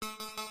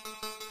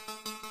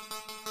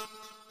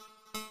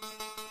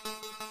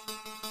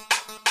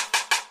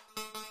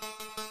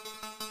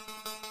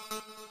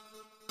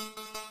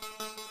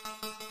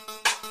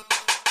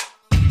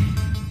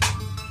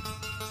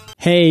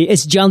Hey,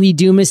 it's John Lee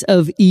Dumas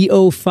of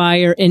EO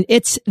Fire, and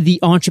it's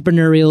The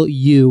Entrepreneurial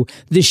You,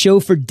 the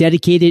show for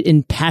dedicated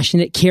and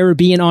passionate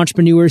Caribbean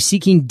entrepreneurs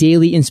seeking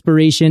daily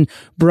inspiration,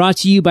 brought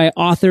to you by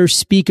author,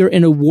 speaker,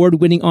 and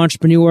award-winning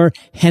entrepreneur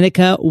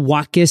Henika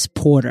Watkis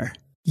Porter.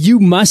 You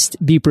must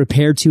be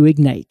prepared to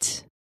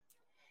ignite.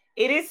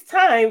 It is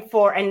time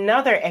for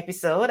another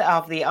episode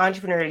of the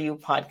Entrepreneurial You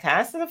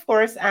podcast. And of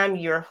course, I'm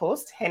your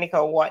host, Henika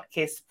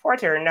Watkis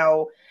Porter.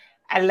 Now,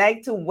 I'd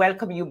like to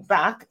welcome you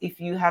back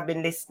if you have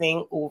been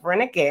listening over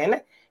and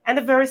again, and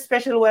a very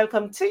special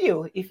welcome to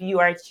you if you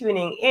are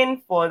tuning in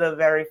for the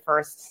very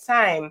first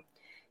time.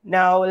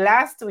 Now,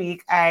 last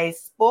week, I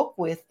spoke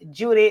with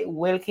Julie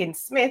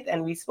Wilkins Smith,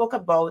 and we spoke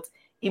about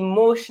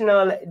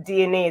emotional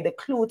DNA, the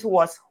clue to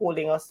what's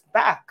holding us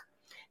back.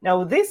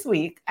 Now, this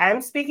week,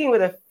 I'm speaking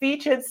with a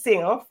featured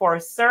singer for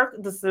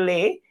Cirque du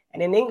Soleil,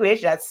 and in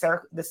English, that's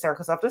the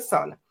Circus of the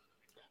Sun.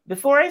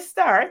 Before I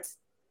start,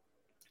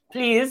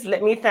 please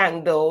let me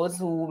thank those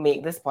who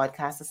make this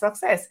podcast a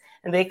success,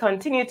 and they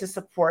continue to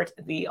support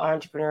the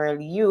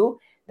Entrepreneurial You.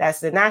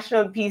 That's the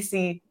National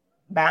PC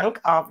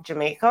Bank of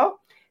Jamaica,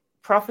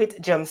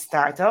 Profit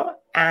Jumpstarter,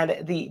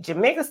 and the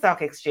Jamaica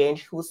Stock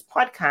Exchange, whose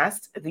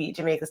podcast, the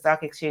Jamaica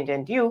Stock Exchange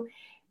and You,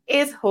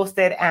 is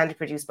hosted and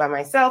produced by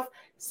myself.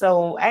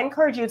 So I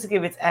encourage you to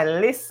give it a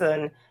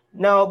listen.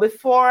 Now,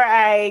 before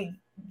I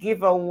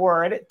give a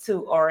word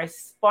to our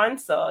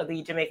sponsor,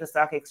 the Jamaica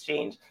Stock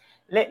Exchange,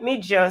 let me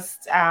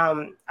just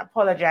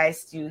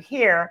apologize to you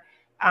here.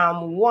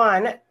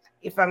 One,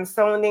 if I'm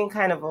sounding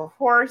kind of a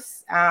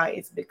hoarse,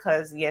 it's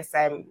because, yes,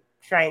 I'm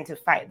trying to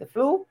fight the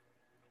flu.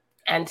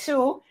 And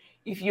two,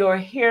 if you're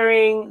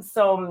hearing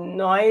some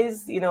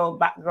noise,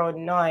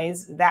 background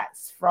noise,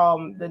 that's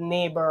from the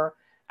neighbor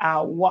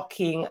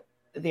walking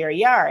their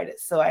yard.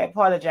 So I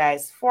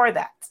apologize for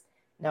that.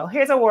 Now,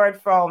 here's a word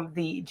from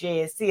the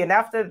JSC. And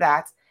after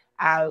that,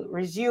 I'll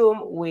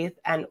resume with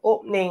an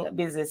opening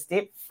business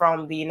tip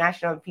from the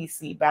National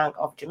PC Bank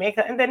of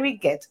Jamaica, and then we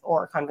get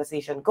our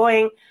conversation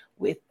going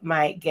with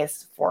my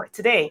guest for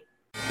today.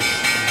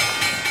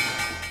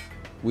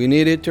 We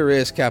needed to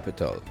raise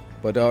capital,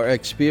 but our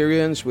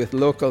experience with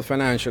local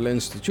financial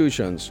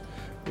institutions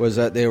was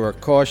that they were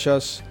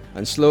cautious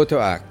and slow to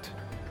act,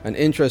 and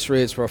interest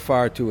rates were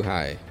far too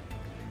high.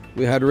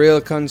 We had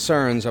real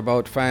concerns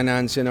about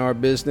financing our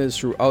business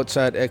through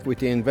outside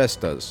equity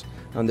investors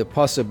and the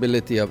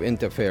possibility of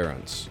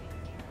interference.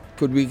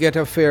 Could we get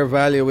a fair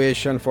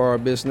valuation for our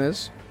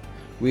business?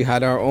 We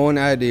had our own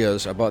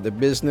ideas about the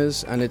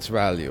business and its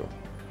value.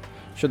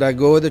 Should I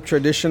go the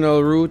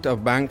traditional route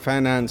of bank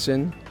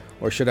financing,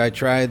 or should I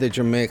try the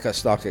Jamaica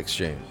Stock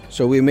Exchange?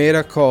 So we made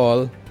a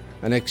call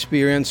and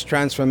experienced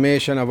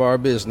transformation of our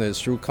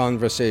business through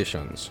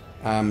conversations.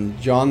 I'm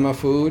John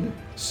Mahfood,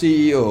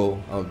 CEO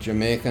of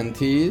Jamaican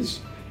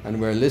Teas, and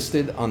we're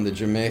listed on the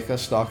Jamaica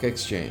Stock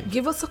Exchange.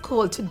 Give us a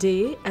call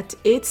today at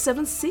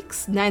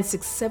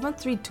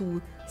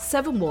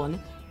 876-967-3271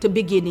 to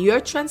begin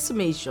your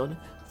transformation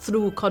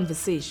through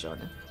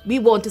conversation. We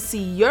want to see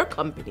your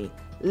company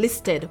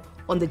listed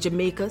on the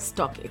Jamaica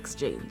Stock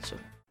Exchange.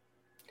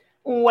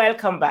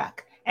 Welcome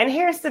back. And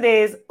here's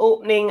today's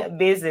opening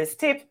business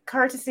tip,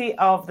 courtesy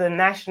of the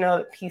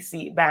National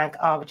PC Bank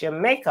of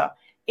Jamaica.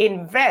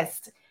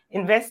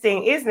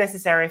 Investing is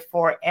necessary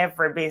for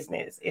every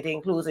business. It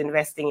includes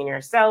investing in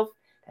yourself,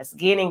 that's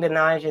gaining the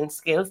knowledge and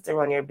skills to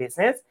run your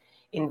business,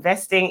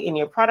 investing in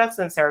your products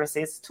and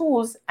services,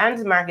 tools,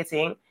 and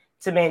marketing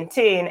to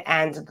maintain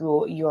and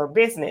grow your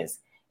business,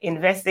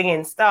 investing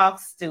in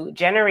stocks to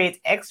generate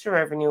extra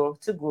revenue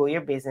to grow your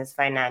business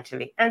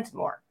financially, and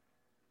more.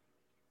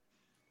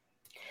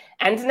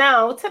 And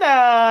now,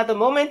 ta-da, the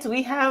moment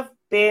we have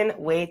been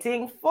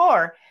waiting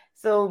for.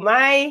 So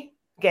my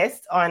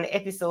guest on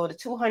episode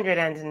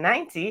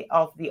 290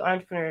 of the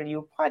Entrepreneurial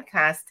You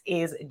podcast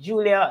is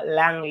Julia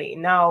Langley.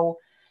 Now,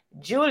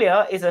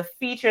 Julia is a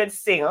featured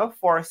singer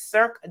for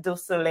Cirque du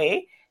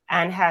Soleil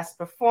and has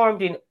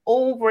performed in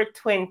over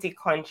 20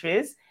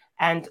 countries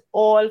and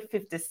all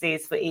 50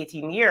 states for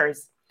 18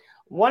 years.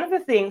 One of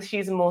the things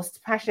she's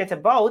most passionate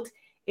about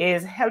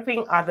is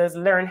helping others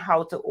learn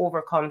how to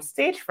overcome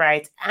stage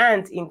fright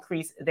and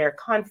increase their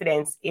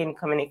confidence in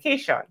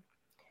communication.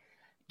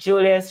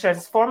 Julia's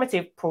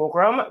transformative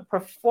program,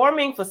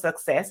 Performing for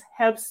Success,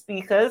 helps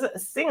speakers,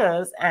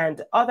 singers,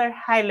 and other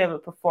high-level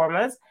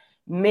performers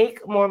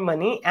make more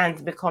money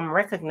and become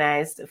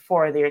recognized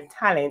for their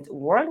talent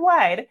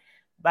worldwide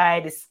by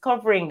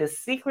discovering the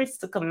secrets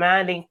to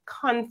commanding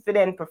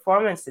confident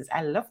performances.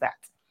 I love that.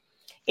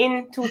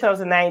 In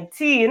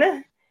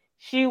 2019,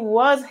 she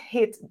was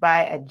hit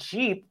by a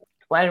Jeep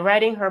while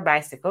riding her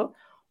bicycle,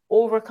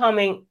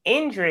 overcoming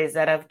injuries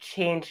that have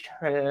changed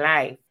her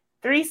life.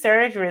 3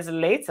 surgeries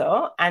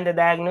later and the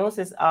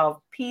diagnosis of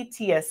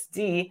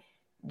PTSD,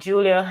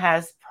 Julia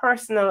has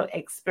personal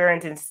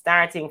experience in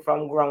starting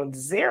from ground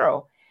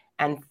zero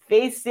and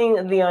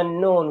facing the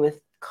unknown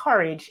with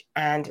courage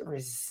and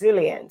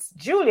resilience.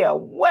 Julia,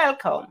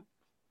 welcome.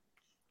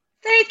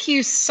 Thank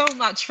you so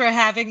much for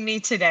having me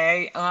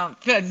today.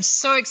 I'm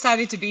so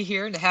excited to be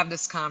here and to have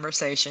this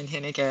conversation,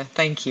 Hinneke.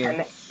 Thank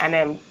you. And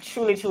I'm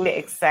truly, truly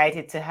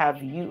excited to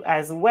have you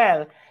as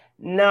well.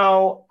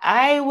 Now,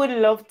 I would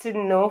love to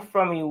know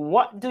from you,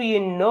 what do you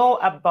know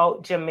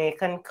about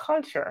Jamaican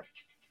culture?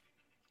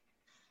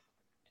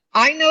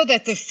 I know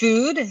that the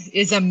food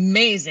is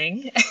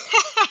amazing.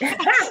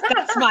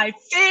 That's my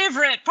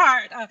favorite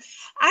part.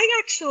 I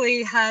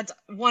actually had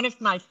one of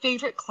my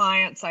favorite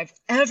clients I've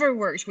ever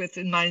worked with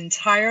in my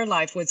entire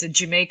life was a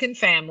Jamaican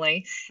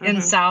family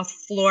in South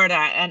Florida.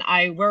 And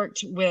I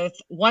worked with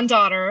one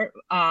daughter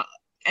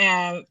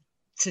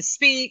to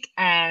speak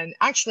and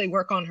actually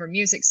work on her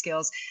music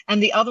skills.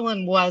 And the other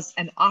one was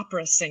an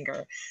opera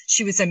singer.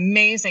 She was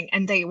amazing.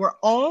 And they were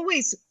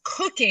always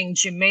cooking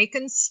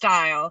Jamaican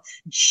style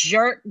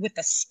jerk with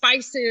the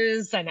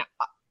spices. And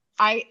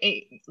I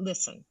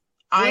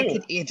could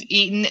have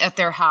eaten at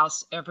their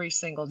house every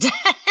single day.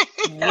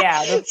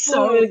 Yeah, the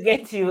food will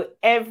get you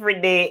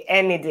every day,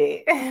 any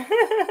day.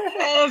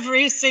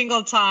 Every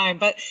single time.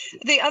 But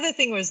the other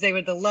thing was they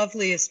were the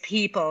loveliest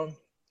people,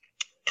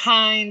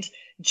 kind,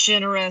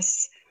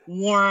 generous,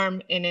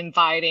 warm, and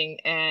inviting.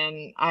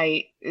 And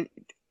I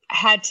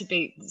had to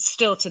be,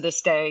 still to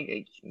this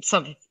day,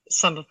 some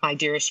of my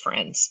dearest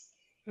friends.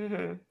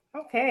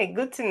 Okay,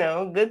 good to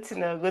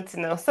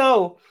know.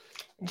 So,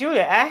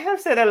 Julia, I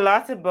have said a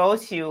lot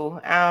about you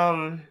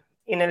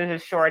in a little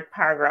short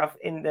paragraph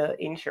in the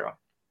intro.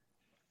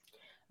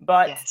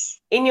 But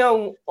in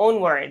your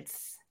own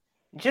words,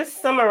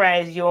 just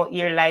summarize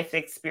your life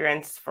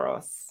experience for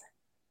us.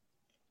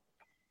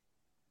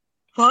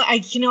 Well,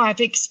 I've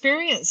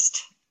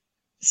experienced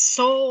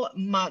so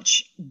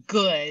much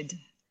good.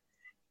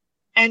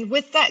 And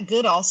with that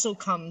good also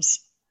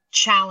comes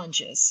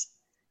challenges.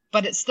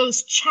 But it's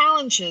those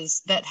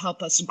challenges that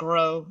help us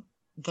grow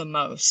the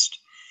most.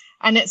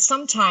 And it's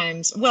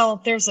sometimes,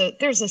 well, there's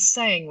a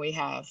saying we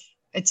have,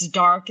 it's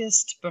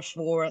darkest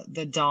before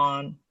the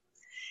dawn.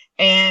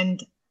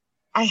 And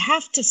I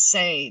have to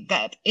say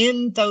that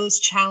in those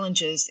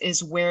challenges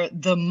is where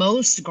the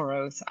most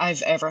growth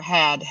I've ever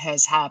had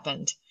has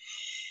happened.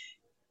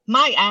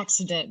 My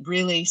accident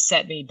really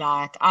set me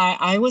back.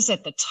 I was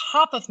at the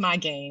top of my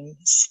game,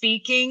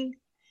 speaking,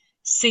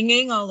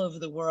 singing all over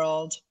the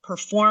world,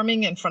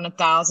 performing in front of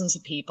thousands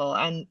of people.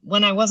 And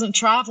when I wasn't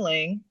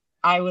traveling,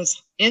 I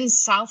was in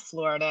South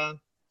Florida,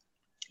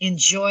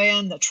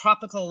 enjoying the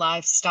tropical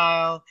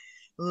lifestyle,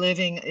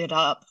 living it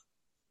up.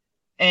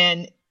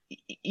 And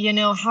you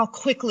know how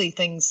quickly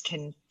things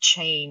can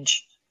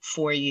change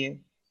for you.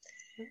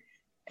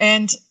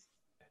 And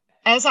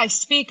as I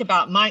speak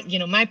about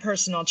my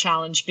personal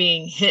challenge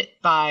being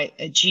hit by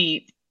a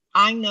Jeep,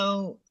 I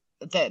know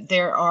that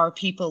there are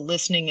people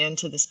listening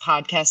into this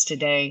podcast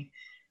today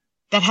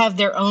that have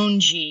their own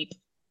Jeep,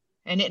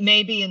 and it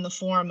may be in the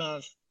form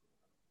of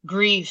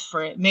grief,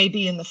 or it may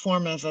be in the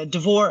form of a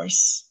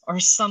divorce or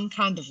some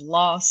kind of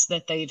loss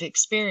that they've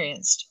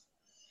experienced.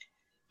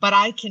 But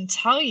I can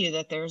tell you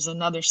that there's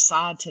another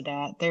side to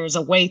that. There's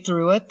a way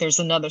through it. There's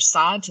another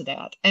side to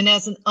that. And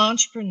as an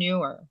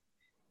entrepreneur,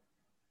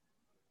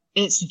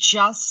 it's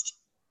just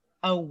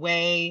a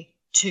way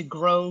to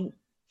grow,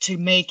 to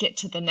make it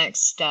to the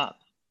next step,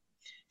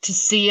 to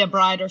see a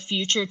brighter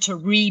future, to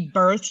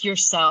rebirth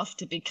yourself,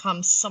 to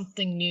become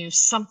something new,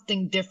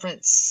 something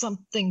different,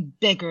 something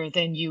bigger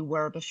than you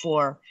were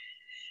before.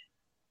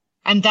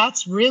 And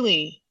that's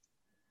really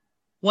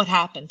what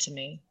happened to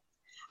me.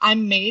 I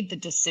made the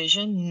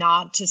decision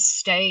not to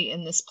stay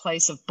in this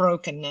place of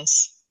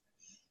brokenness,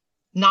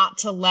 not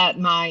to let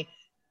my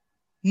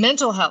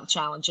mental health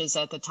challenges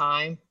at the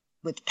time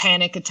with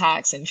panic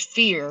attacks and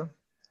fear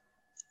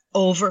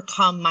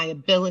overcome my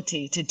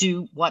ability to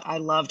do what I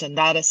loved, and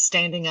that is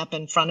standing up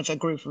in front of a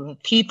group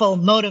of people,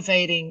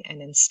 motivating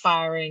and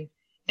inspiring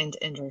and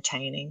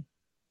entertaining.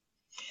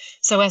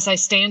 So as I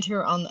stand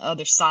here on the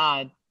other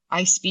side,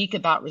 I speak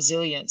about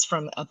resilience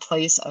from a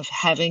place of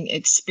having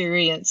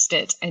experienced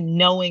it and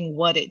knowing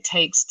what it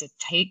takes to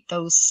take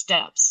those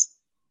steps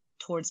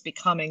towards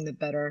becoming the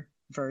better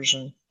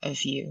version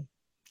of you.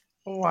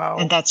 Wow.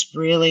 And that's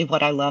really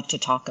what I love to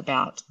talk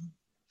about.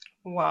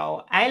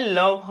 Wow. I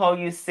love how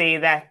you say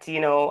that,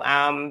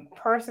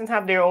 persons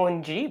have their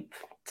own Jeep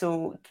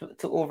to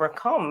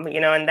overcome,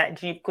 and that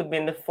Jeep could be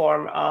in the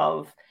form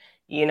of,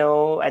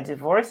 a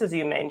divorce, as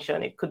you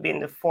mentioned. It could be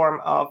in the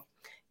form of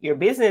your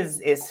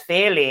business is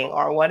failing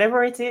or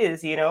whatever it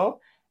is,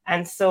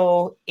 And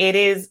so it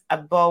is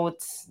about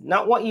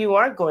not what you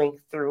are going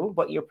through,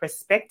 but your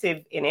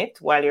perspective in it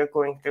while you're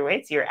going through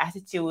it, your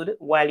attitude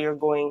while you're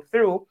going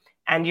through,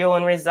 and your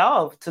own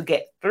resolve to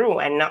get through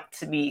and not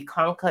to be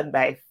conquered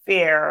by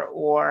fear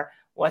or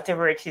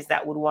whatever it is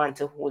that would want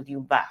to hold you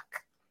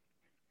back.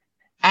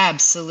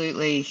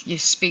 Absolutely. You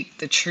speak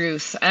the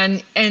truth.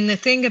 And the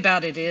thing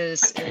about it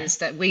is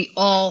that we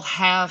all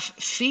have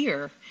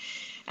fear.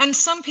 And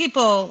some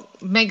people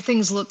make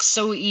things look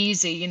so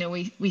easy. You know,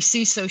 we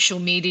see social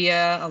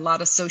media, a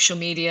lot of social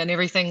media, and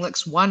everything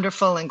looks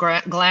wonderful and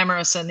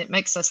glamorous, and it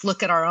makes us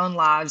look at our own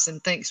lives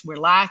and thinks we're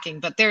lacking.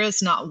 But there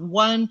is not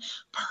one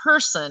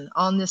person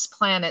on this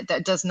planet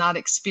that does not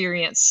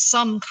experience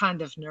some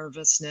kind of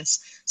nervousness,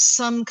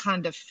 some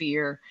kind of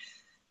fear,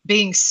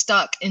 being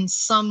stuck in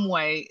some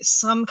way,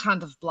 some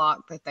kind of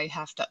block that they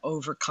have to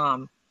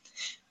overcome.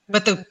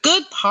 But the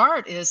good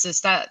part is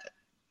that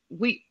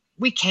we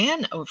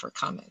can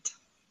overcome it.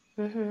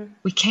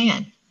 We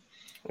can.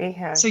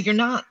 Yeah. So you're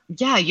not,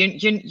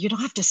 you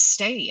don't have to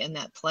stay in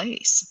that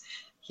place.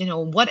 You know,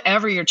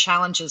 whatever your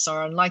challenges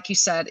are. And like you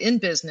said, in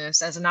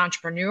business, as an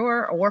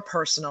entrepreneur or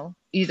personal,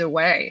 either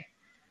way,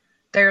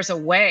 there's a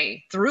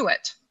way through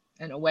it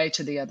and a way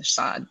to the other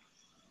side.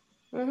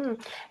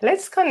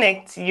 Let's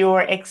connect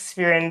your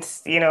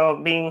experience, you know,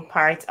 being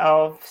part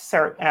of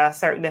Cirque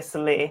du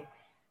Soleil.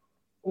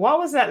 What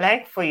was that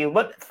like for you?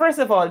 But first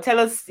of all, tell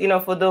us, you know,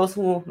 for those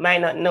who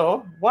might not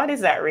know, what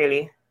is that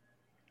really?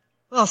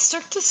 Well,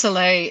 Cirque du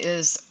Soleil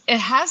it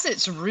has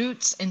its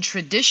roots in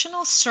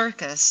traditional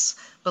circus,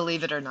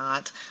 believe it or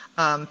not.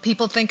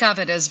 People think of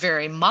it as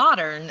very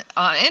modern,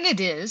 and it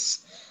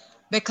is,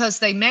 because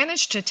they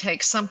managed to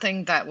take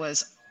something that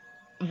was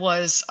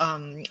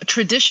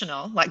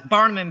traditional, like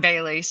Barnum and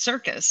Bailey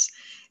circus,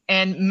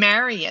 and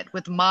marry it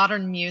with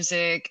modern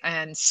music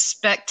and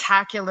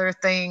spectacular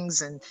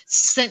things and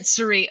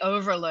sensory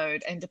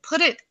overload, and to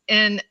put it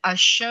in a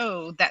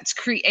show that's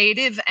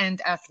creative and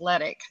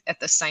athletic at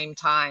the same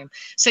time.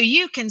 So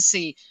you can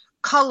see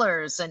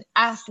colors and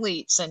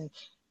athletes and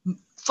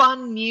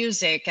fun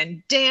music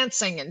and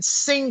dancing and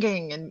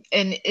singing, and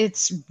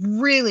it's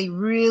really,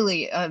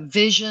 really a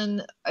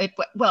vision.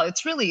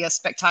 It's really a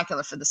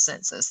spectacular for the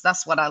senses.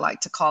 That's what I like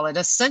to call it,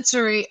 a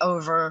sensory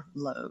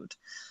overload.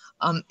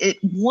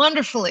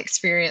 Wonderful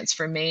experience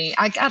for me.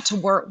 I got to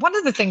work. One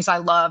of the things I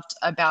loved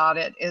about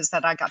it is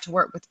that I got to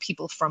work with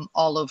people from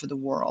all over the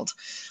world,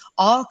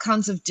 all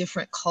kinds of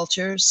different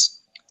cultures,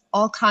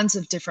 all kinds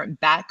of different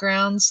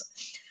backgrounds.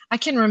 I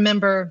can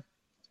remember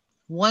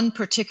one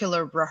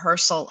particular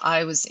rehearsal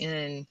I was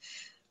in.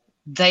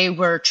 They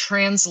were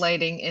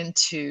translating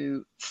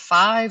into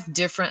 5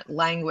 different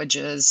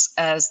languages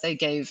as they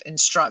gave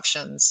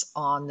instructions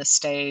on the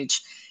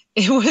stage.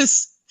 It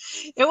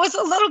was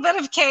a little bit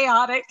of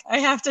chaotic, I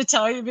have to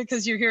tell you,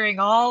 because you're hearing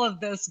all of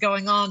this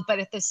going on, but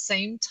at the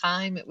same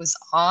time, it was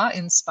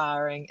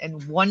awe-inspiring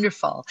and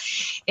wonderful.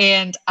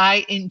 And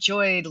I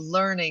enjoyed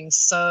learning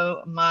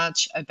so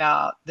much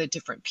about the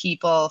different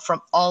people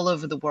from all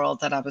over the world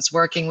that I was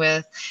working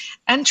with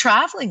and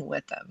traveling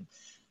with them.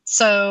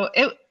 So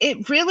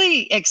it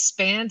really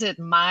expanded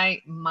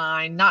my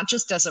mind, not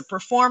just as a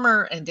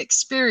performer and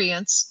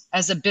experience,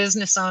 as a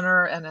business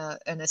owner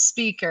and a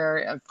speaker,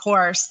 of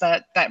course,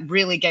 that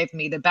really gave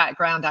me the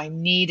background I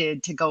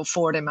needed to go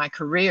forward in my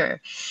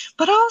career,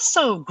 but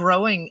also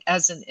growing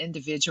as an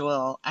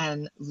individual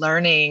and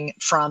learning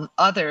from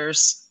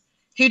others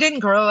who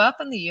didn't grow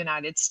up in the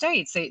United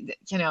States. A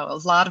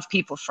lot of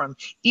people from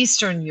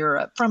Eastern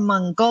Europe, from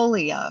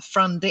Mongolia,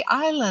 from the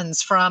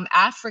islands, from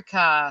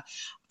Africa,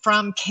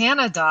 from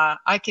Canada.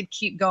 I could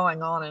keep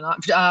going on and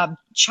on.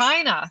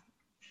 China.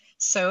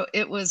 So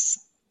it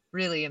was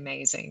really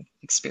amazing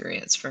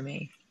experience for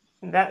me.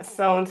 That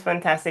sounds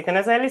fantastic. And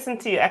as I listen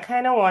to you, I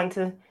kind of want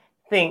to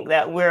think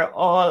that we're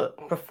all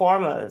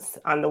performers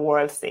on the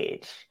world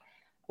stage.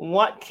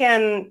 What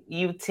can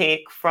you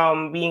take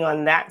from being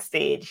on that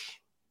stage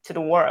to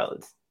the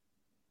world?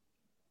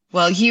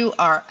 Well, you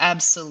are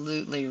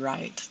absolutely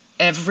right.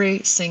 Every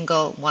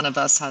single one of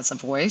us has a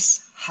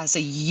voice, has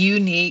a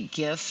unique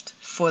gift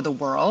for the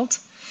world.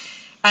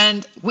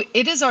 And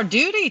it is our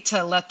duty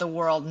to let the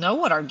world know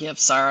what our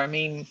gifts are. I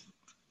mean,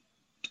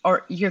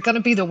 or you're going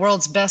to be the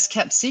world's best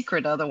kept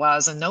secret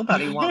otherwise, and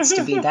nobody wants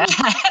to be that.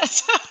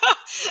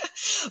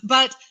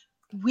 But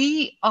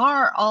we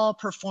are all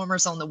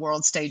performers on the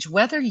world stage.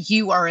 Whether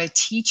you are a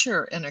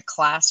teacher in a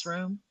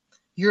classroom,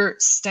 you're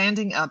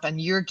standing up and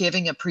you're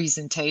giving a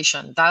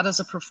presentation, that is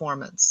a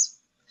performance.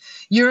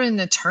 You're an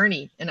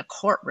attorney in a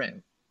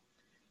courtroom.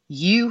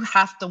 You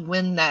have to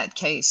win that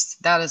case.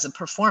 That is a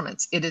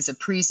performance. It is a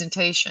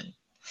presentation.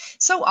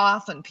 So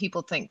often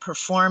people think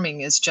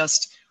performing is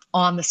just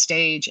on the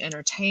stage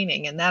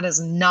entertaining, and that is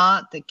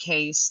not the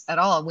case at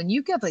all. When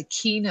you give a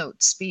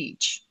keynote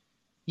speech,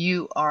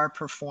 you are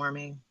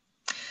performing.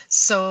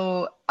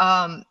 So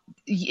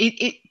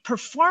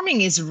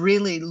performing is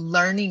really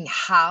learning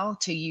how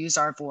to use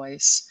our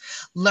voice,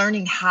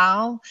 learning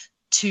how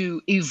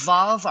to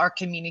evolve our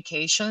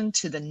communication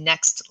to the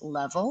next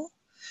level,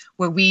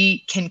 where we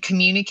can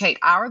communicate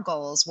our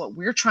goals, what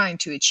we're trying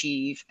to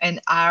achieve,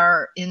 and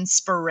our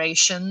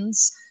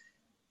inspirations,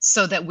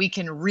 so that we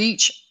can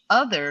reach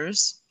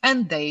others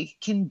and they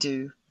can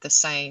do the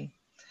same.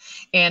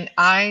 And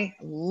I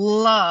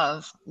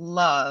love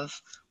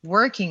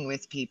working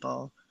with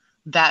people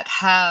that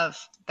have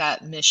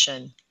that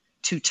mission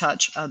to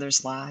touch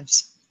others'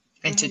 lives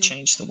and to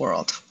change the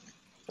world.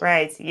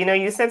 Right.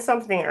 You said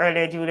something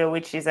earlier, Julia,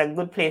 which is a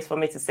good place for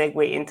me to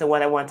segue into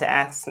what I want to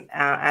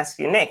ask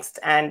you next.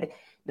 And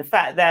the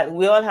fact that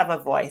we all have a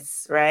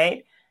voice,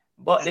 right?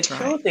 But the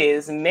truth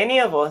is, many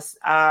of us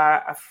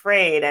are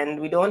afraid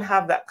and we don't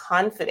have that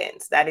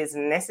confidence that is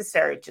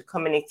necessary to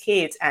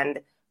communicate and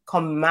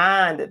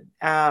command,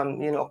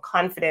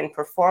 confident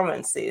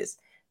performances.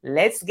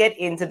 Let's get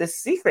into the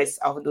secrets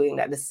of doing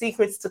that, the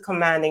secrets to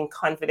commanding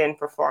confident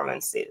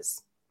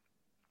performances.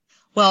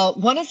 Well,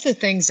 one of the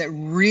things that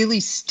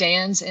really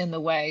stands in the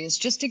way is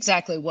just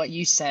exactly what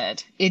you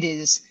said. It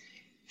is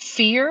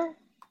fear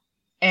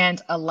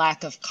and a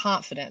lack of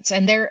confidence,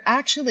 and they're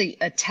actually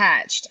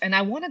attached. And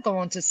I want to go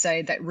on to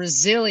say that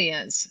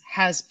resilience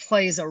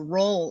plays a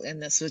role in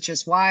this, which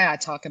is why I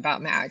talk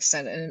about my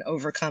accident and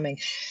overcoming.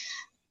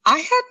 I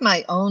had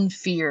my own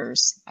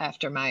fears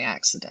after my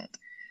accident,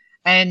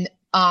 and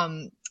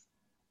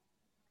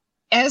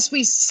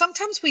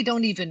sometimes we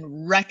don't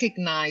even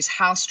recognize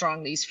how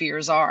strong these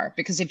fears are,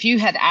 because if you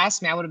had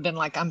asked me, I would have been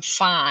like, I'm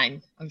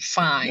fine.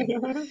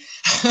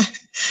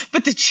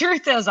 But the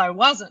truth is I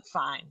wasn't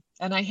fine,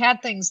 and I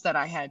had things that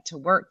I had to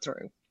work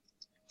through.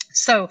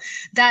 So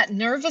that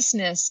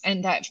nervousness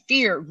and that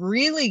fear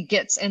really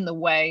gets in the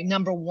way,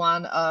 number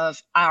one,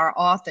 of our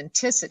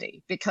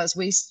authenticity, because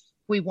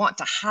we want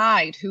to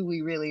hide who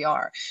we really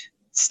are.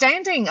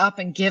 Standing up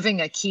and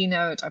giving a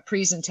keynote, a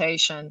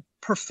presentation,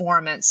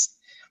 performance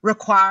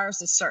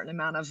requires a certain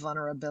amount of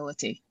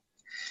vulnerability.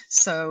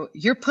 So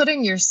you're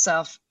putting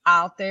yourself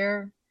out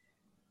there,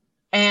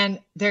 and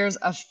there's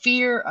a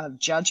fear of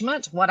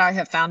judgment. What I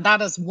have found,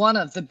 that is one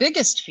of the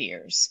biggest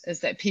fears,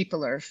 is that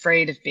people are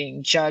afraid of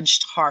being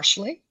judged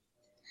harshly.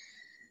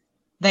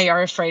 They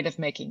are afraid of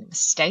making a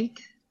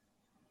mistake.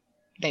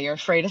 They are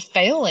afraid of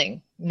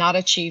failing, not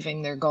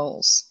achieving their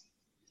goals.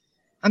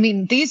 I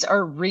mean, these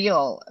are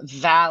real,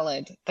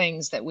 valid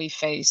things that we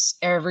face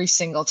every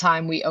single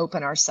time we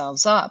open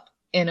ourselves up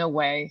in a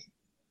way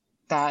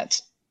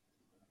that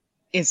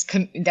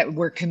that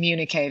we're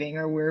communicating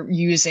or we're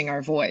using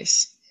our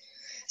voice.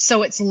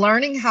 So it's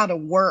learning how to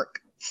work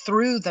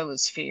through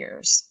those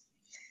fears.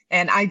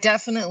 And I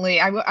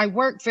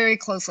work very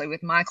closely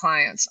with my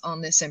clients on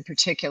this in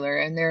particular.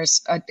 And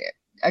there's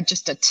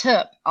just a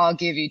tip I'll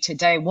give you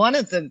today. One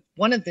of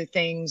the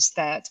things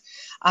that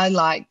I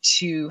like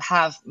to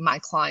have my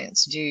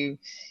clients do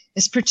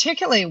is,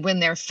 particularly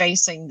when they're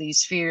facing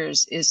these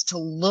fears, is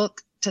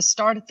to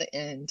start at the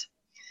end,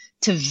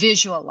 to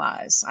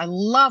visualize. I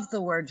love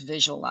the word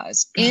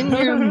visualize in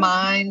your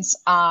mind's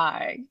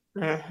eye,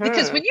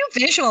 because when you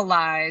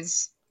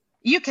visualize,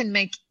 you can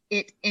make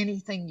it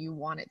anything you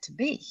want it to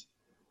be.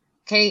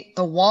 Okay.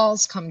 The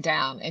walls come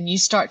down and you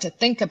start to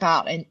think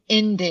about an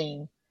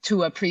ending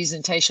to a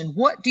presentation.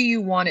 What do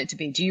you want it to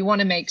be? Do you want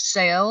to make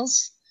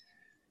sales?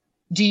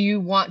 Do you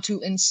want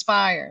to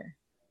inspire?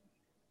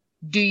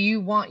 Do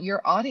you want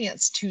your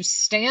audience to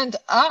stand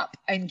up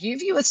and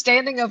give you a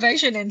standing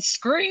ovation and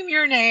scream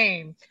your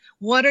name?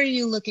 What are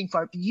you looking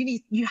for?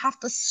 You have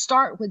to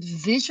start with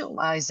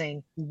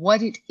visualizing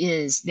what it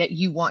is that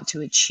you want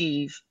to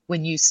achieve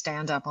when you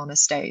stand up on a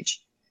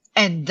stage.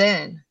 And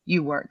then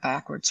you work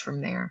backwards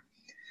from there.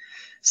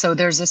 So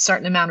there's a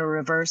certain amount of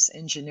reverse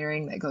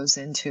engineering that goes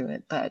into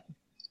it, but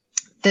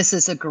this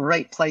is a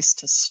great place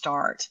to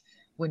start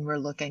when we're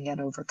looking at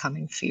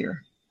overcoming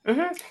fear.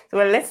 Mm-hmm.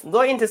 Well, let's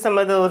go into some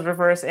of those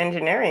reverse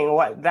engineering,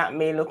 what that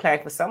may look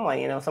like for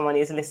someone. Someone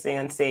is listening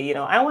and say,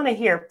 I want to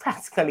hear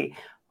practically,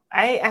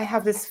 I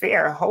have this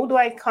fear. How do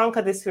I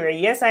conquer this fear?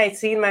 Yes, I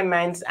see in my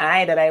mind's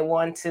eye that I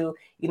want to,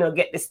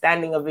 get the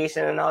standing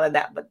ovation and all of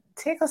that, but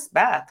take us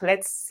back.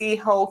 Let's see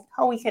how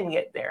we can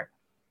get there.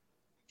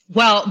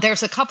 Well,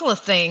 there's a couple of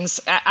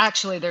things.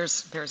 Actually,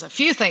 there's a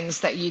few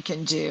things that you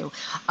can do.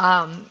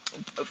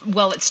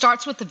 Well, it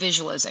starts with the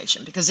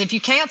visualization, because if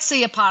you can't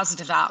see a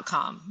positive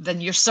outcome,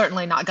 then you're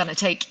certainly not going to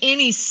take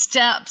any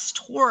steps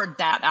toward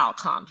that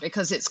outcome,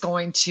 because it's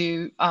going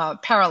to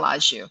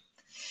paralyze you.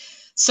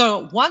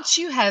 So once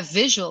you have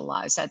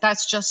visualized that,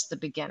 that's just the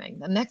beginning.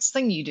 The next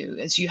thing you do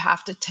is you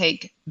have to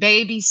take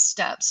baby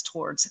steps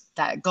towards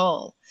that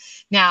goal.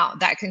 Now,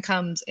 that can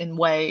come in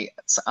ways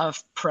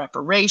of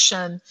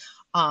preparation.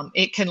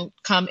 It can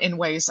come in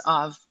ways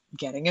of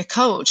getting a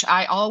coach.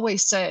 I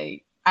always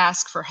say,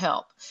 ask for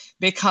help,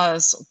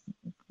 because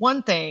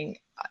one thing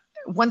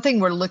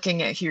we're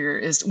looking at here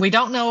is we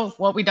don't know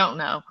what we don't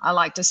know. I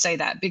like to say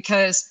that,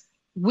 because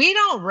we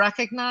don't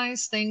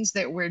recognize things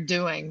that we're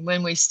doing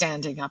when we're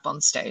standing up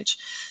on stage.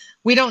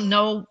 We don't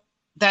know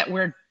that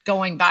we're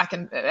going back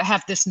and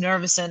have this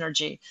nervous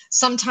energy.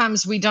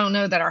 Sometimes we don't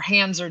know that our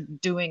hands are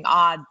doing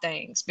odd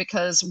things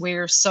because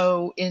we're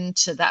so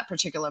into that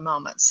particular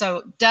moment.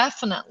 So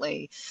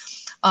definitely,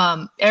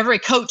 every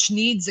coach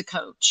needs a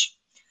coach.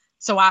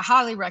 So I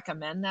highly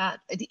recommend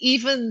that.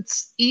 Even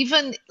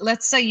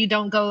let's say you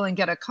don't go and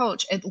get a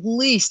coach, at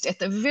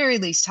the very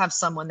least, have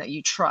someone that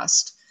you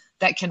trust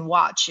that can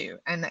watch you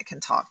and that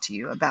can talk to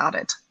you about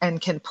it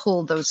and can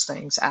pull those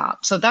things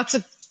out. So that's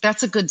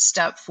a good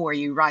step for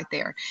you right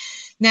there.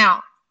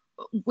 Now,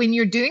 when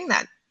you're doing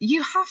that,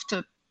 you have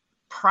to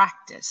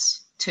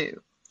practice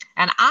too.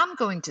 And I'm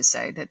going to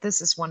say that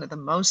this is one of the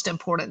most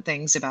important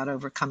things about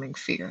overcoming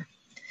fear.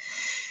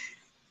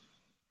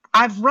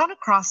 I've run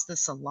across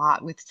this a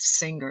lot with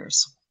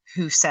singers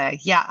who say,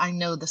 yeah, I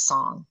know the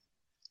song.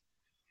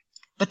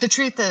 But the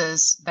truth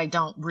is, they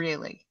don't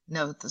really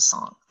know the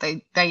song.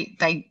 They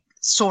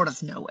sort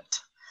of know it.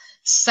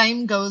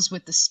 Same goes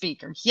with the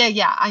speaker.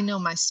 Yeah, I know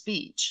my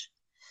speech.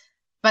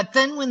 But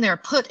then when they're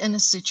put in a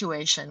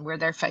situation where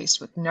they're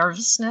faced with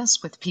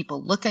nervousness, with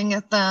people looking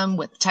at them,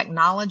 with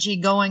technology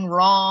going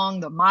wrong,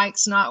 the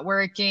mic's not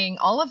working,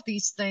 all of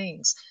these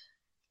things,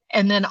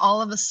 and then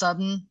all of a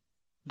sudden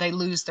they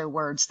lose their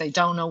words. They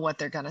don't know what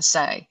they're going to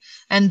say.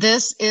 And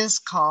this is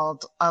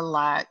called a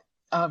lack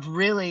of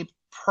really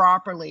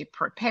properly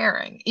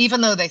preparing,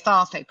 even though they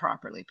thought they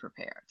properly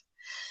prepared.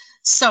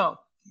 So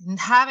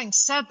having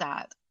said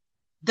that,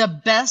 the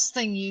best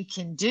thing you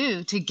can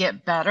do to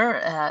get better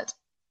at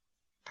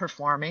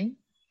performing,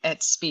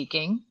 at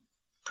speaking,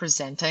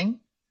 presenting,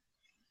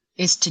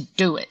 is to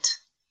do it.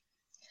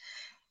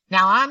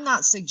 Now, I'm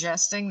not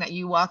suggesting that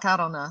you walk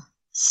out on a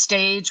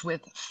stage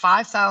with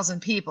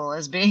 5,000 people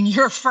as being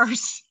your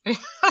first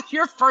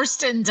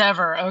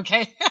endeavor,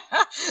 okay?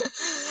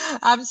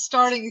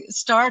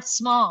 Start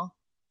small.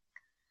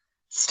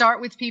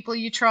 Start with people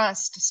you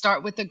trust.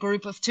 Start with a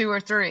group of 2 or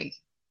 3.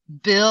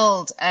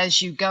 Build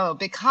as you go,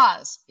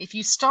 because if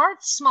you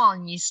start small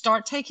and you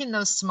start taking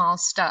those small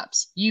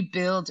steps, you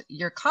build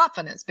your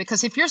confidence.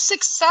 Because if you're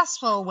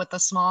successful with a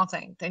small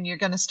thing, then you're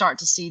going to start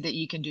to see that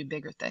you can do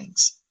bigger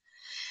things.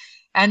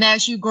 And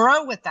as you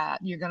grow with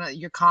that,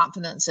 your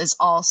confidence is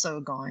also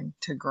going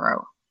to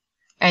grow,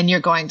 and you're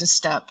going to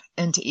step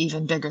into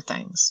even bigger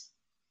things.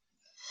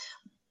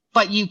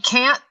 But you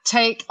can't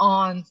take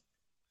on,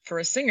 for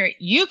a singer,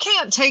 you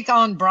can't take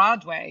on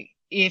Broadway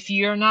if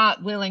you're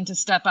not willing to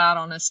step out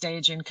on a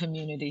stage in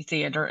community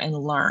theater and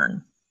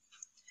learn.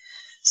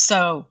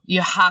 So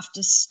you have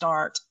to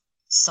start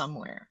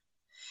somewhere.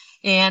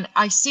 And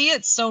I see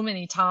it so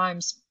many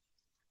times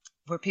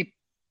where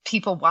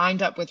people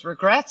wind up with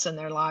regrets in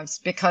their lives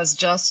because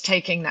just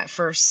taking that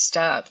first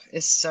step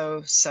is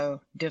so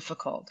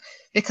difficult,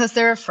 because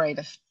they're afraid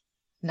of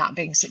not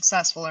being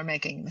successful or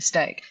making a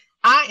mistake.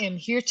 I am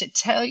here to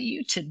tell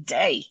you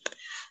today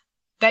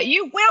that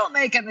you will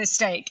make a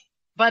mistake,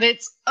 but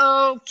it's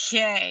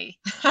okay.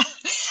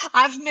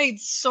 I've made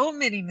so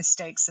many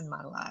mistakes in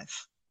my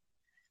life,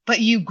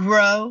 but you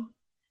grow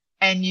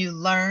and you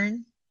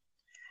learn,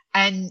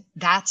 and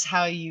that's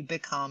how you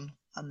become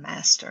a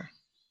master.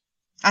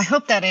 I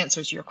hope that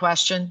answers your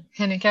question,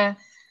 Henneke.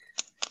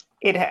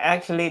 It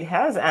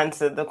has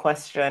answered the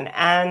question.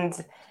 And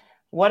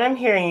what I'm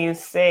hearing you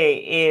say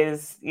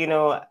is,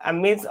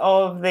 amidst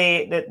all of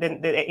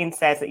the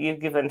insights that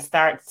you've given,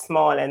 start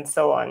small and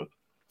so on,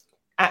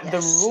 at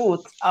the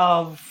root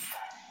of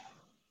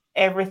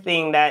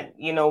everything that,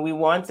 we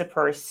want to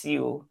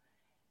pursue,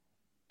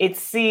 it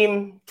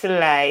seemed to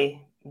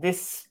lie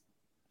this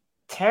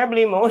terrible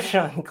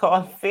emotion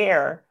called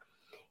fear.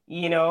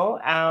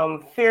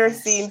 Fear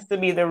seems to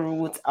be the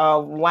root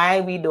of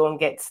why we don't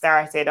get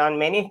started on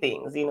many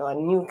things, a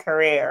new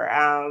career,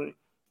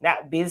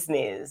 that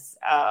business,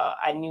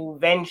 a new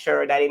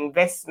venture, that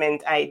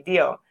investment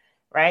idea,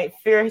 right?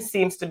 Fear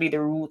seems to be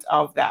the root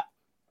of that.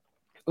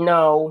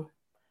 Now,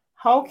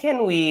 how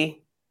can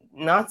we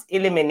not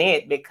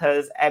eliminate,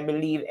 because I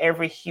believe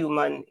every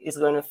human is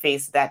going to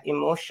face that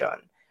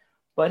emotion,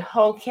 but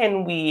how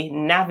can we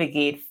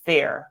navigate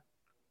fear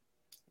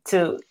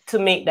to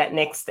make that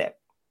next step?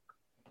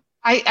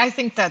 I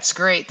think that's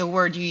great, the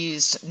word you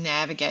used,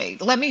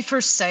 navigate. Let me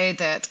first say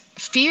that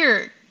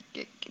fear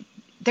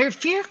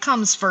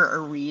comes for a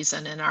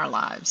reason in our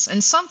lives.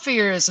 And some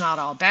fear is not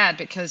all bad,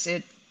 because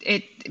it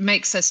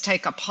makes us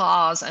take a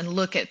pause and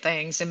look at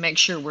things and make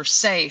sure we're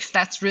safe.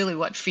 That's really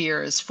what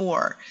fear is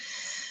for.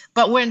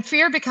 But when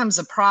fear becomes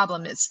a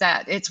problem,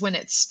 it's when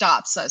it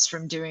stops us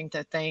from doing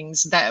the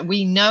things that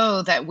we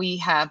know that we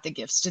have the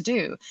gifts to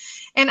do.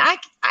 And I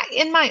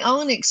in my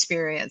own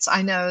experience,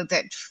 I know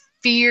that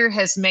fear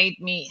has made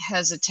me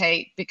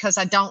hesitate because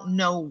I don't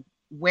know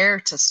where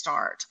to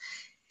start.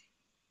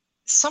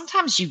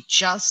 Sometimes you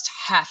just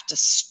have to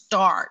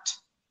start.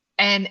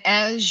 And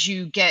as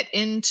you get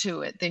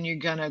into it, then you're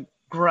going to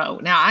grow.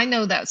 Now, I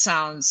know that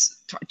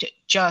sounds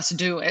just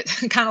do it,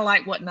 kind of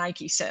like what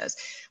Nike says,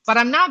 but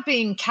I'm not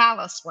being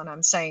callous when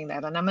I'm saying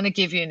that. And I'm going to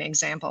give you an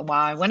example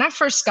why. When I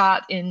first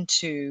got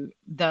into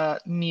the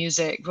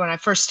music, when I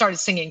first started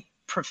singing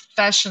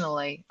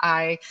professionally,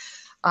 I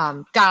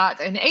got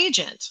an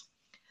agent.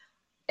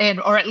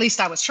 Or at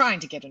least I was trying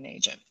to get an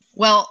agent.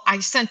 Well, I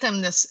sent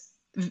them this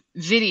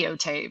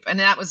videotape, and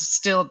that was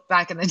still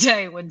back in the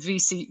day when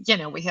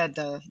we had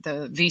the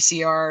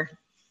VCR.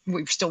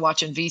 We were still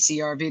watching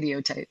VCR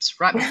videotapes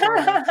right before.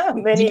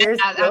 Many years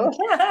ago.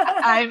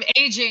 I'm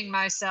aging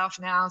myself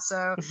now,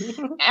 so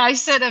I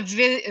sent a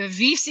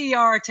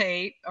VCR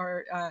tape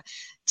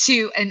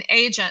to an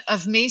agent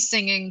of me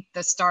singing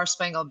the Star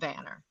Spangled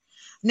Banner.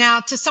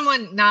 Now, to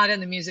someone not in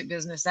the music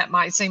business, that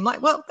might seem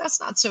like, well, that's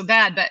not so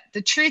bad. But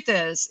the truth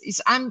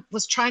is I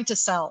was trying to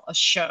sell a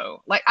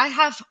show. Like, I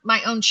have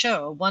my own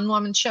show,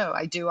 one-woman show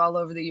I do all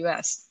over the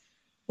US.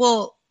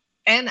 Well,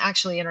 and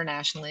actually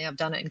internationally. I've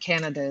done it in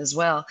Canada as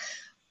well.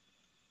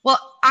 Well,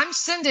 I'm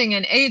sending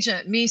an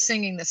agent me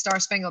singing the Star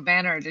Spangled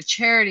Banner at a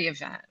charity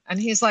event. And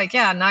he's like,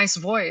 yeah, nice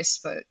voice,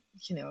 but,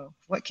 you know,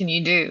 what can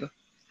you do?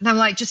 And I'm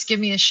like, just give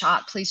me a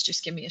shot. Please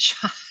just give me a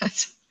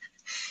shot.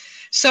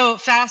 So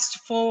fast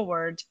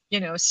forward,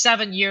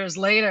 7 years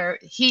later,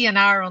 he and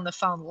I are on the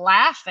phone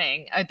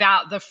laughing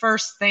about the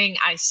first thing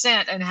I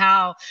sent and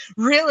how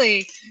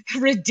really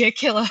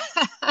ridiculous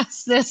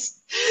this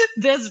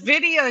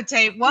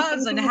videotape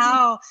was, and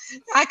how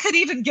I could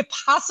even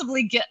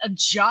possibly get a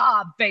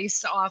job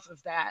based off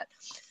of that.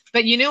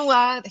 But you know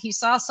what? He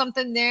saw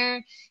something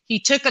there. He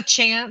took a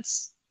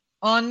chance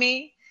on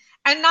me.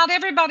 And not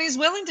everybody's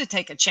willing to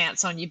take a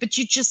chance on you, but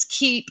you just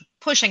keep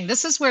pushing.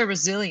 This is where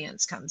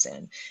resilience comes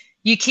in.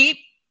 You keep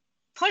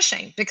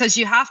pushing because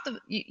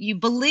you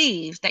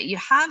believe that you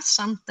have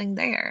something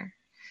there,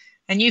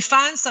 and you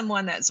find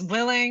someone that's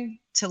willing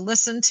to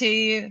listen to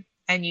you,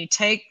 and you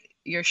take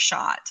your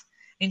shot.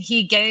 And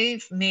he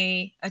gave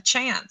me a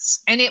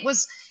chance, and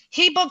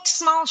he booked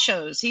small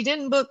shows. He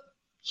didn't book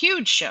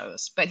huge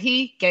shows, but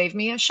he gave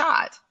me a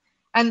shot.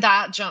 And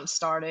that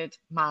jump-started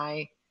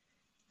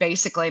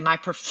basically my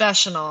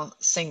professional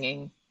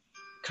singing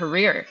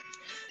career.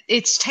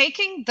 It's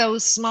taking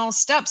those small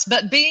steps,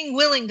 but being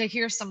willing to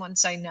hear someone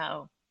say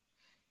no.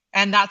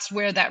 And that's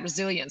where that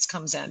resilience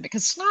comes in,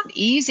 because it's not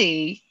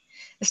easy.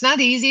 It's not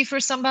easy for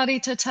somebody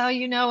to tell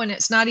you no, and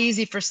it's not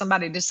easy for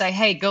somebody to say,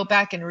 hey, go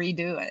back and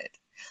redo it.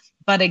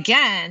 But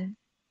again,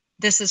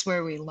 this is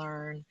where we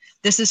learn.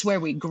 This is where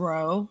we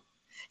grow.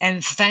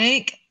 And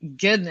thank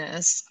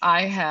goodness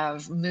I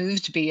have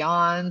moved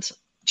beyond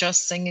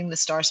just singing the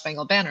Star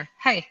Spangled Banner.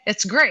 Hey,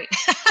 it's great.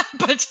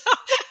 But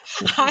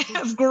I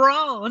have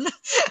grown.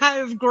 I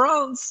have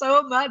grown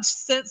so much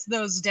since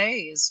those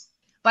days.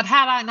 But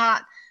had I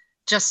not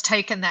just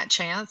taken that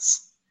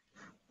chance,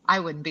 I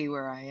wouldn't be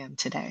where I am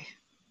today.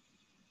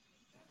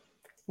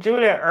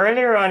 Julia,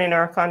 earlier on in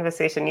our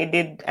conversation, you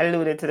did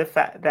allude to the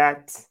fact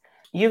that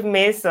you've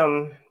made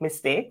some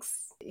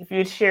mistakes. If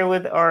you'd share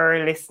with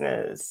our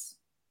listeners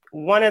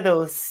one of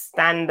those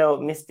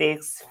standout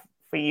mistakes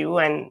for you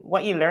and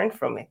what you learned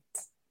from it.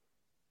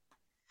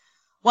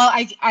 Well,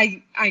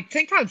 I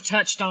think I've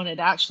touched on it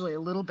actually a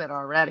little bit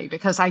already,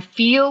 because I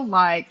feel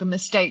like the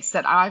mistakes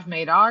that I've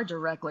made are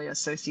directly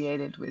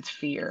associated with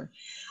fear.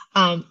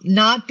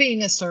 Not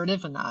being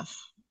assertive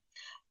enough.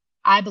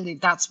 I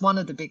believe that's one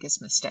of the biggest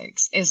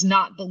mistakes, is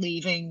not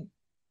believing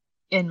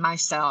in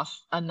myself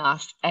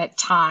enough at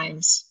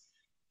times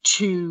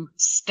to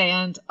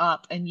stand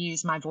up and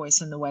use my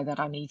voice in the way that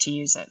I need to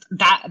use it.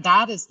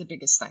 That is the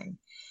biggest thing.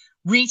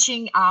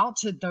 Reaching out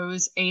to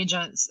those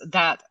agents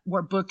that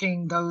were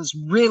booking those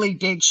really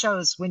big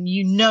shows when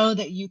you know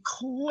that you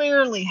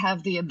clearly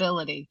have the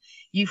ability,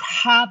 you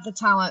have the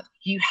talent,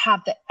 you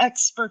have the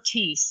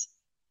expertise,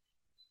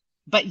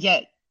 but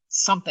yet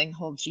something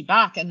holds you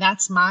back. And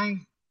that's my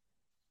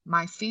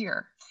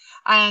fear.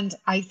 And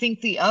I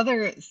think the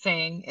other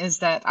thing is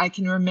that I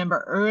can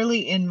remember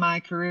early in my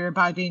career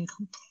by being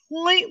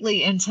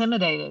completely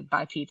intimidated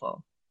by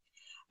people.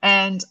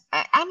 And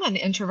I'm an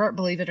introvert,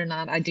 believe it or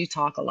not. I do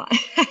talk a lot.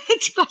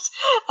 But,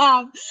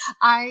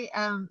 I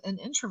am an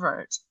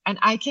introvert. And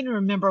I can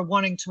remember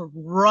wanting to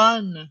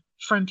run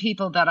from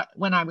people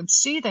when I would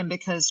see them,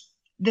 because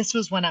this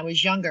was when I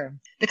was younger,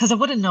 because I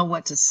wouldn't know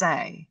what to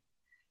say.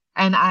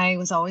 And I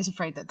was always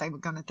afraid that they were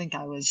going to think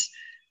I was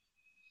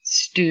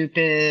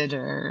stupid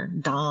or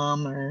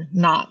dumb or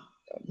not,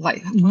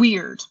 like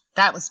weird.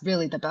 That was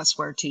really the best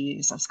word to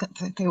use.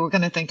 They were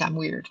going to think I'm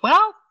weird.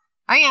 Well,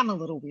 I am a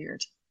little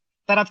weird.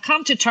 But I've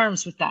come to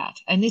terms with that,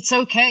 and it's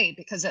okay,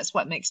 because that's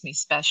what makes me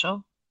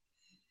special.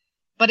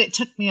 But it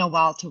took me a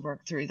while to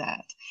work through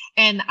that.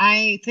 And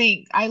I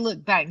think I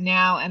look back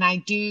now and I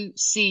do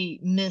see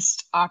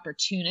missed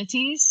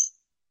opportunities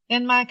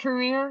in my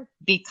career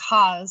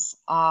because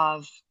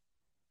of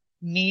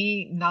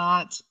me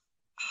not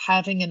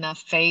having enough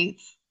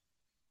faith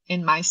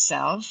in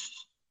myself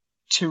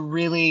to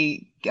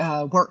really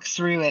work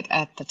through it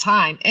at the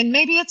time. And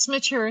maybe it's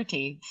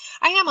maturity.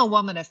 I am a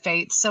woman of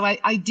faith, so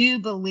I do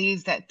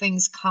believe that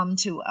things come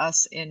to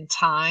us in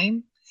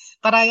time.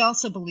 But I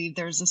also believe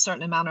there's a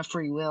certain amount of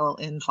free will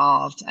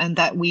involved, and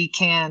that we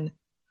can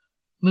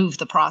move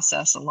the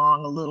process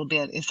along a little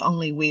bit if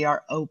only we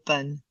are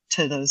open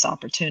to those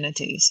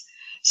opportunities.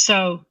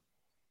 So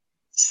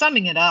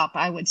summing it up,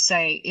 I would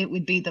say it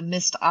would be the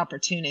missed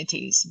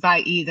opportunities by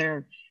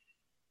either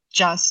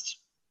just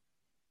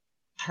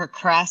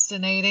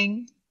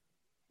procrastinating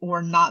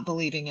or not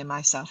believing in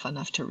myself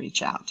enough to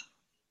reach out.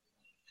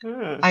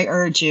 I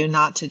urge you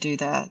not to do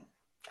that.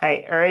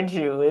 I urge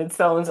you. It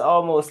sounds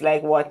almost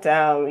like what,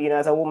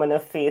 as a woman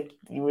of faith,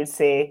 you would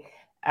say,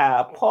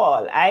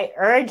 Paul, I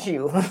urge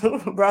you,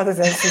 brothers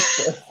and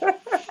sisters,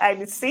 I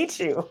beseech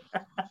you.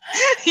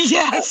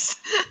 Yes.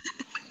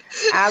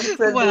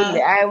 Absolutely.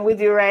 Well, I'm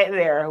with you right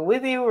there.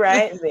 With you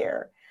right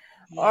there.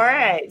 All yeah.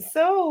 right.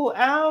 So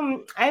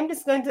I'm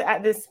just going to,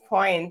 at this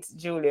point,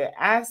 Julia,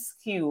 ask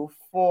you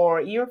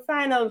for your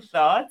final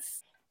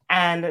thoughts,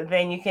 and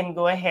then you can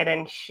go ahead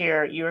and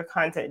share your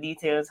contact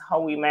details,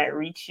 how we might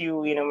reach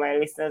you, my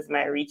listeners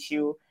might reach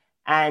you,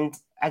 and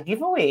a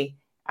giveaway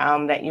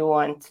that you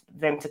want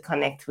them to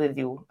connect with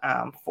you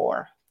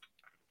for.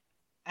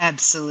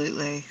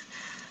 Absolutely.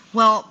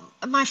 Well,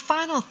 my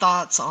final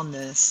thoughts on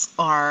this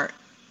are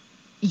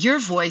your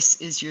voice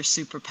is your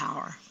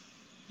superpower.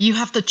 You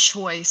have the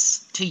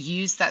choice to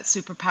use that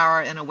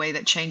superpower in a way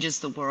that changes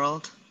the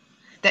world,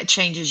 that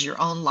changes your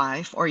own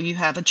life, or you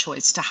have a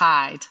choice to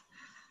hide.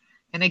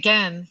 And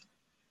again,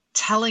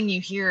 telling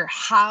you here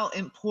how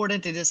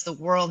important it is the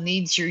world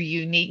needs your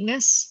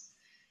uniqueness.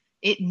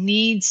 It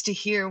needs to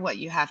hear what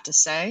you have to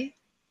say.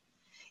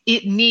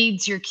 It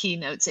needs your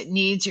keynotes. It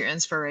needs your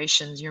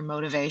inspirations, your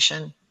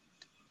motivation,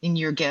 and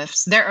your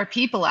gifts. There are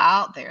people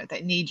out there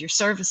that need your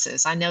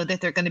services. I know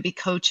that there are going to be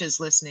coaches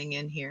listening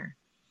in here.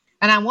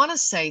 And I want to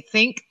say,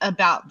 think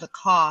about the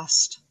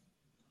cost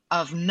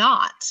of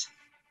not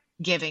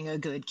giving a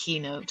good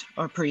keynote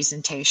or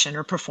presentation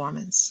or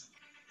performance.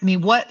 I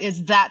mean, what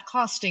is that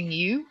costing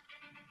you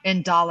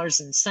in dollars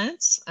and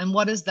cents? And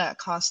what is that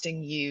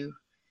costing you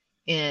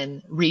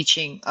in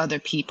reaching other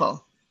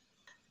people?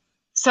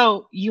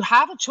 So you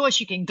have a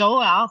choice. You can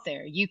go out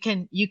there. You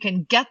can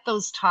get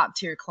those top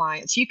tier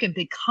clients. You can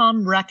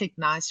become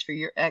recognized for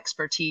your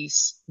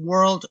expertise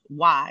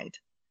worldwide.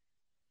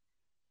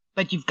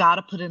 But you've got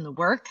to put in the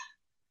work,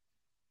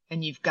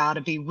 and you've got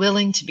to be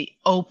willing to be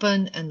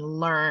open and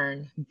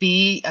learn.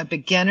 Be a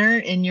beginner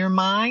in your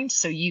mind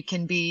so you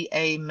can be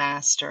a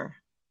master.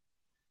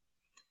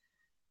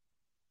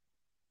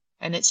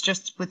 And it's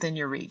just within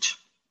your reach.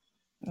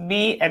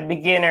 Be a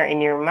beginner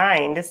in your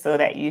mind so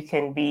that you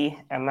can be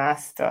a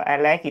master. I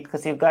like it,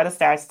 because you've got to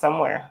start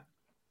somewhere.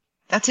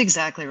 That's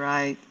exactly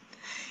right.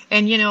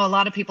 And a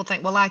lot of people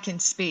think, well, I can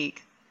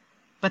speak.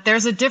 But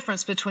there's a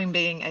difference between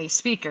being a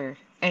speaker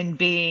and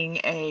being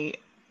a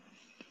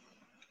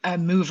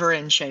mover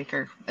and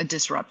shaker, a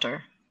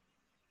disruptor.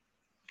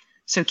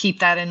 So keep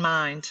that in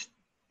mind.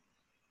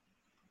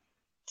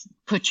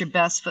 Put your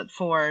best foot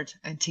forward,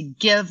 and to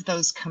give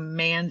those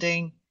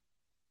commanding,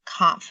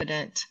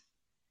 confident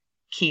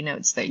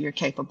keynotes that you're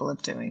capable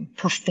of doing,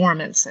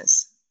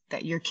 performances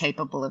that you're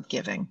capable of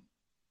giving.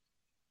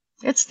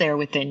 It's there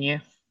within you.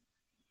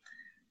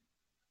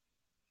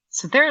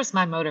 So there's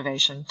my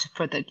motivation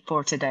for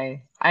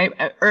today. I'm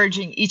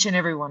urging each and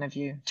every one of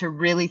you to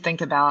really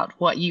think about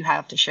what you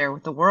have to share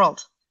with the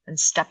world, and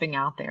stepping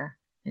out there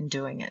and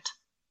doing it,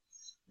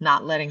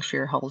 not letting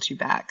fear hold you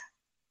back.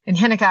 And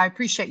Henneke, I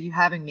appreciate you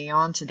having me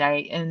on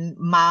today. And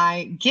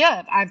my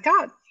gift, I've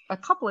got a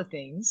couple of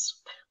things.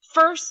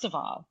 First of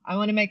all, I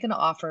want to make an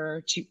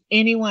offer to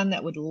anyone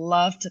that would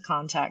love to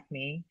contact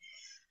me.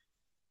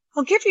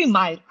 I'll give you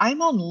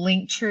I'm on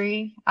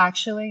Linktree,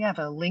 actually. I have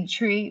a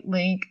Linktree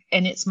link,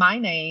 and it's my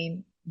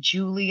name,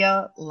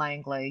 Julia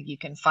Langley. You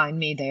can find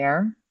me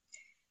there.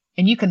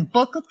 And you can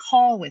book a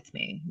call with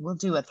me. We'll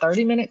do a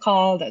 30-minute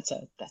call. That's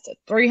a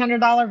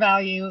 $300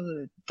 value,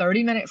 a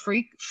 30-minute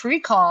free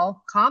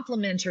call,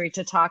 complimentary,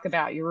 to talk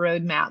about your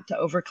roadmap to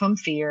overcome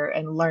fear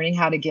and learning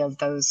how to give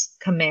those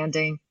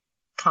commanding,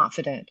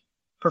 confident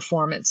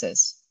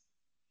performances.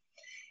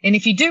 And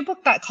if you do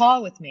book that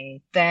call with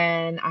me,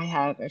 then I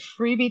have a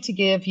freebie to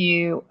give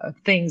you of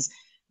things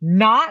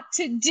not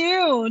to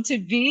do to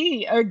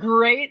be a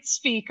great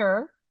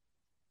speaker.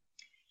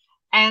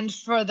 And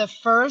for the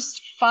first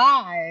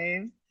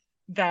 5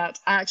 that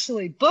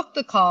actually book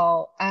the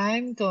call,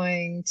 I'm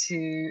going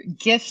to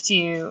gift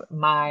you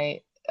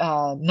my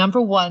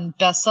 #1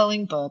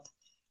 best-selling book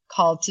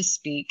called To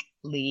Speak,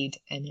 Lead,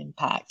 and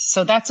Impact.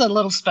 So that's a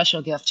little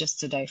special gift just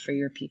today for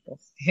your people.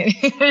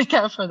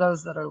 For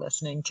those that are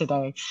listening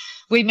today.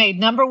 We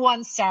made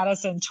 #1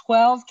 status in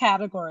 12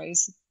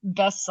 categories,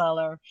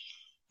 bestseller,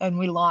 and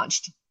we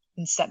launched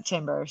in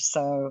September.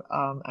 So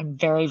I'm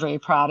very, very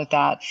proud of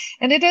that.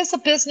 And it is a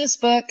business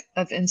book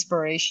of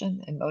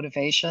inspiration and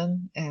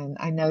motivation. And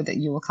I know that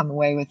you will come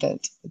away with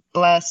it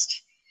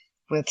blessed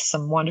with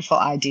some wonderful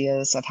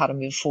ideas of how to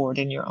move forward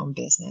in your own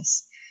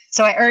business.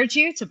 So I urge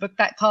you to book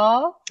that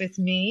call with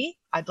me.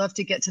 I'd love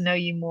to get to know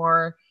you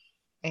more,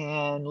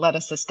 and let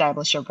us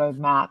establish a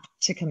roadmap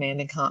to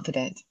commanding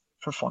confident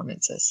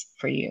performances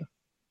for you.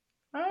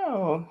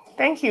 Oh,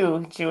 thank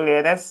you,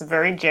 Julia. That's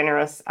very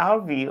generous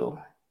of you.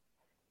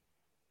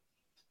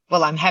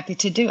 Well, I'm happy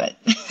to do it.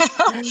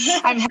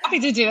 I'm happy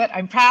to do it.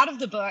 I'm proud of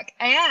the book.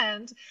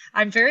 And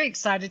I'm very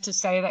excited to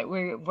say that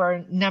we're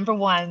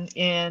 #1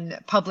 in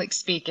public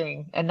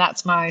speaking. And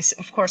that's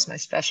of course, my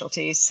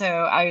specialty. So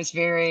I was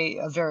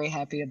very, very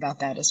happy about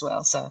that as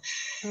well. So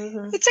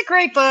It's a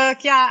great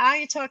book. Yeah,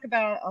 I talk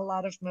about a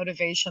lot of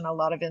motivation, a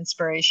lot of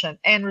inspiration,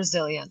 and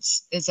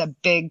resilience is a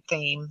big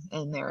theme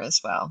in there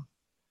as well.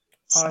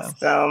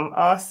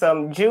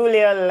 Awesome.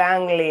 Julia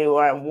Langley.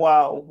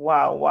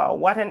 Wow.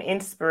 What an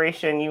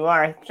inspiration you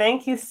are.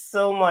 Thank you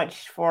so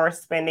much for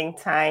spending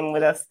time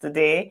with us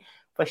today,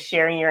 for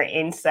sharing your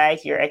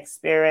insight, your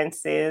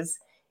experiences,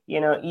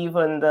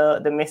 even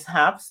the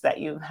mishaps that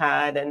you've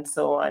had and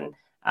so on,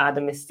 the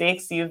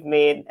mistakes you've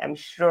made. I'm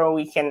sure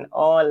we can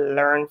all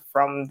learn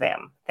from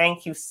them.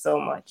 Thank you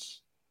so much.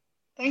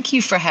 Thank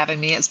you for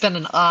having me. It's been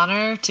an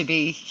honor to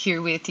be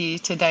here with you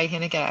today,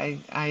 Henneke.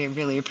 I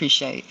really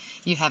appreciate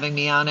you having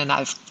me on, and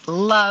I've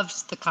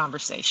loved the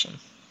conversation.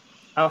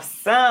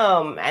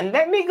 Awesome. And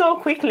let me go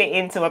quickly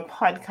into a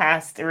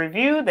podcast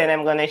review. Then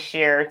I'm going to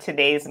share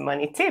today's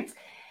money tips.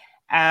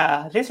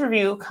 This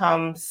review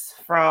comes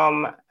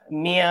from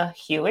Mia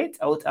Hewitt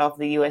out of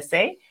the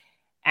USA.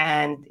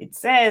 And it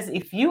says,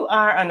 if you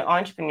are an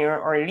entrepreneur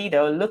or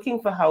leader looking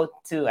for how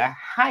to a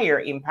higher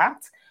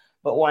impact,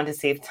 but want to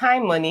save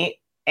time, money,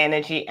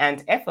 energy,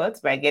 and effort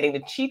by getting the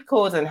cheat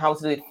codes on how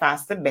to do it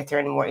faster, better,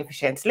 and more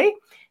efficiently,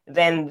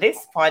 then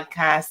this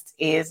podcast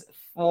is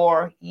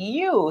for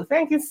you.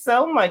 Thank you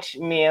so much,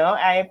 Mia.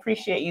 I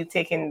appreciate you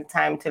taking the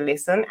time to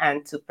listen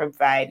and to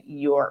provide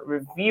your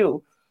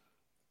review.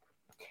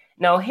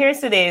 Now, here's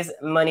today's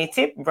money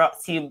tip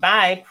brought to you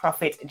by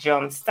Profit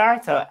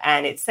Jumpstarter,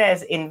 and it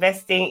says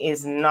investing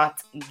is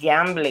not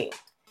gambling.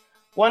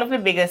 One of the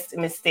biggest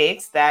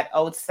mistakes that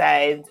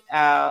outsiders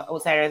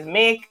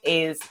make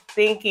is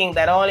thinking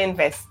that all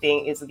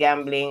investing is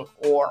gambling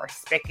or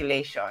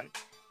speculation.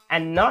 A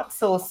not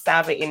so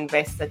savvy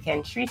investor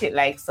can treat it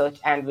like such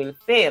and will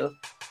fail.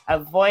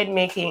 Avoid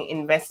making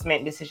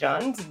investment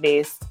decisions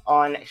based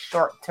on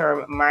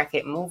short-term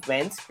market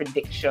movements,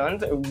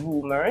 predictions,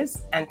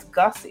 rumors, and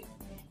gossip.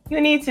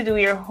 You need to do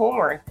your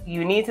homework.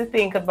 You need to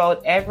think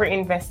about every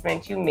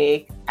investment you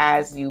make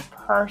as you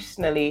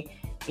personally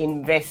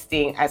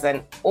investing as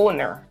an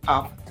owner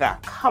of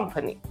that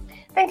company.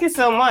 Thank you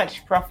so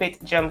much, Profit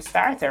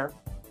Jumpstarter.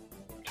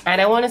 And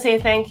I want to say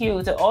thank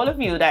you to all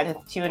of you that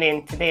have tuned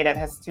in today,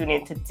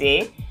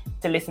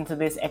 to listen to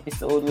this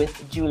episode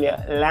with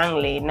Julia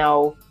Langley.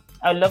 Now,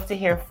 I'd love to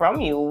hear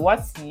from you.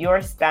 What's your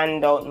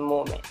standout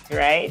moment,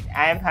 right?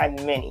 I've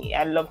had many.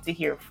 I'd love to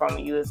hear from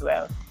you as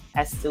well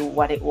as to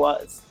what it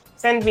was.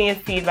 Send me a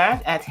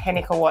feedback at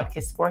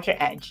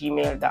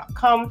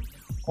hennikawatkisporter@gmail.com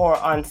or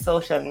on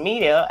social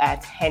media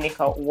at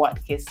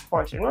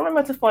hennikawatkisporter. And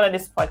remember to follow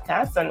this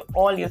podcast on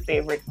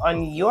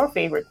your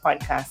favorite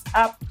podcast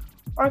app,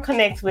 or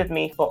connect with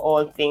me for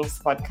all things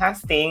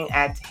podcasting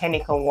at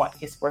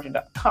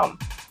hennikawatkisporter.com.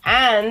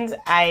 And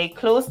I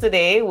close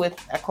today with,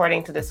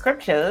 according to the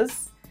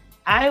scriptures,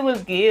 I will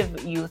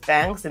give you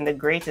thanks in the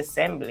great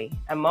assembly.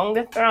 Among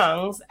the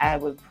throngs, I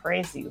will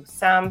praise you.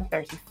 Psalm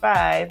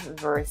 35,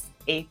 verse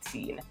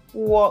 18.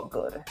 Walk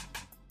good.